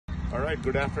All right,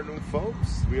 good afternoon,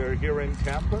 folks. We are here in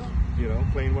Tampa,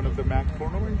 playing one of the MAQ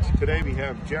tournaments. Today we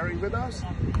have Gerald with us,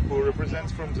 who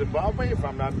represents from Zimbabwe, if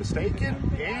I'm not mistaken.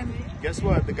 And guess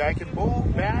what? The guy can bowl,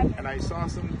 bat, and I saw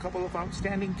some couple of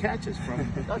outstanding catches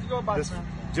from this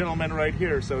gentleman right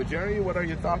here. So, Jerry, what are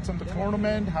your thoughts on the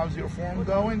tournament? How's your form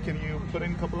going? Can you put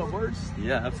in a couple of words?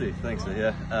 Yeah, absolutely. Thanks.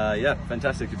 Yeah,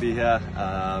 fantastic to be here.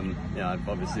 I've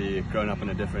obviously grown up in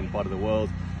a different part of the world.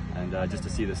 And just to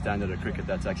see the standard of cricket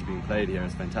that's actually being played here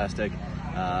is fantastic.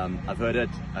 I've heard it.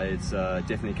 It's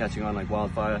definitely catching on like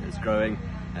wildfire. It's growing,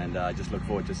 and I just look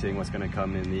forward to seeing what's going to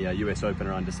come in the US Open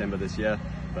around December this year.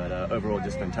 But overall,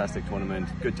 just fantastic tournament,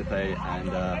 good to play, and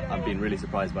I've been really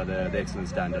surprised by the excellent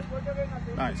standard.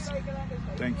 Nice.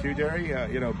 Thank you, Jerry.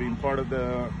 Being part of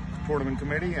the tournament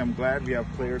committee, I'm glad we have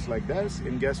players like this.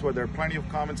 And guess what? There are plenty of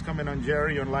comments coming on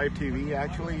Jerry on live TV.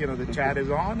 Actually, the chat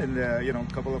is on, and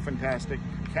a couple of fantastic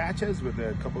catches with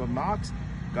a couple of knocks.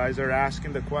 Guys are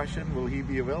asking the question: will he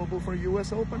be available for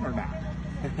US Open or not?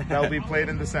 That'll be played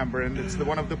in December, and it's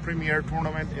one of the premier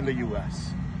tournament in the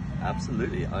US.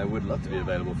 Absolutely, I would love to be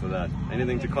available for that.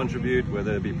 Anything to contribute,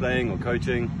 whether it be playing or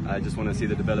coaching. I just want to see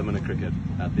the development of cricket.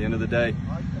 At the end of the day,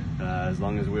 as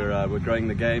long as we're growing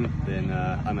the game, then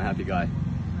I'm a happy guy.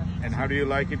 And how do you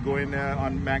like it going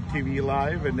on MAQ TV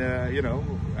live? And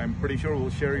I'm pretty sure we'll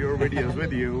share your videos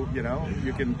with you.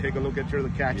 You can take a look at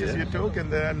the catches you took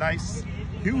and the nice,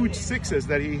 huge sixes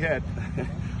that he hit.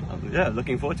 Yeah,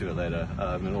 looking forward to it later.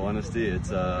 In all honesty, it's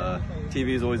TV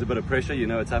is always a bit of pressure. You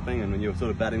know what's happening, and when you're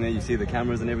sort of batting there, you see the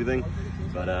cameras and everything.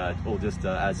 But it all just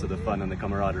adds to the fun and the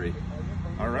camaraderie.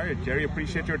 All right, Jerry,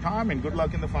 appreciate your time and good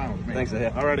luck in the finals, mate. Thanks, yeah.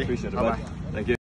 Alrighty, appreciate it. Bye-bye. Thank you.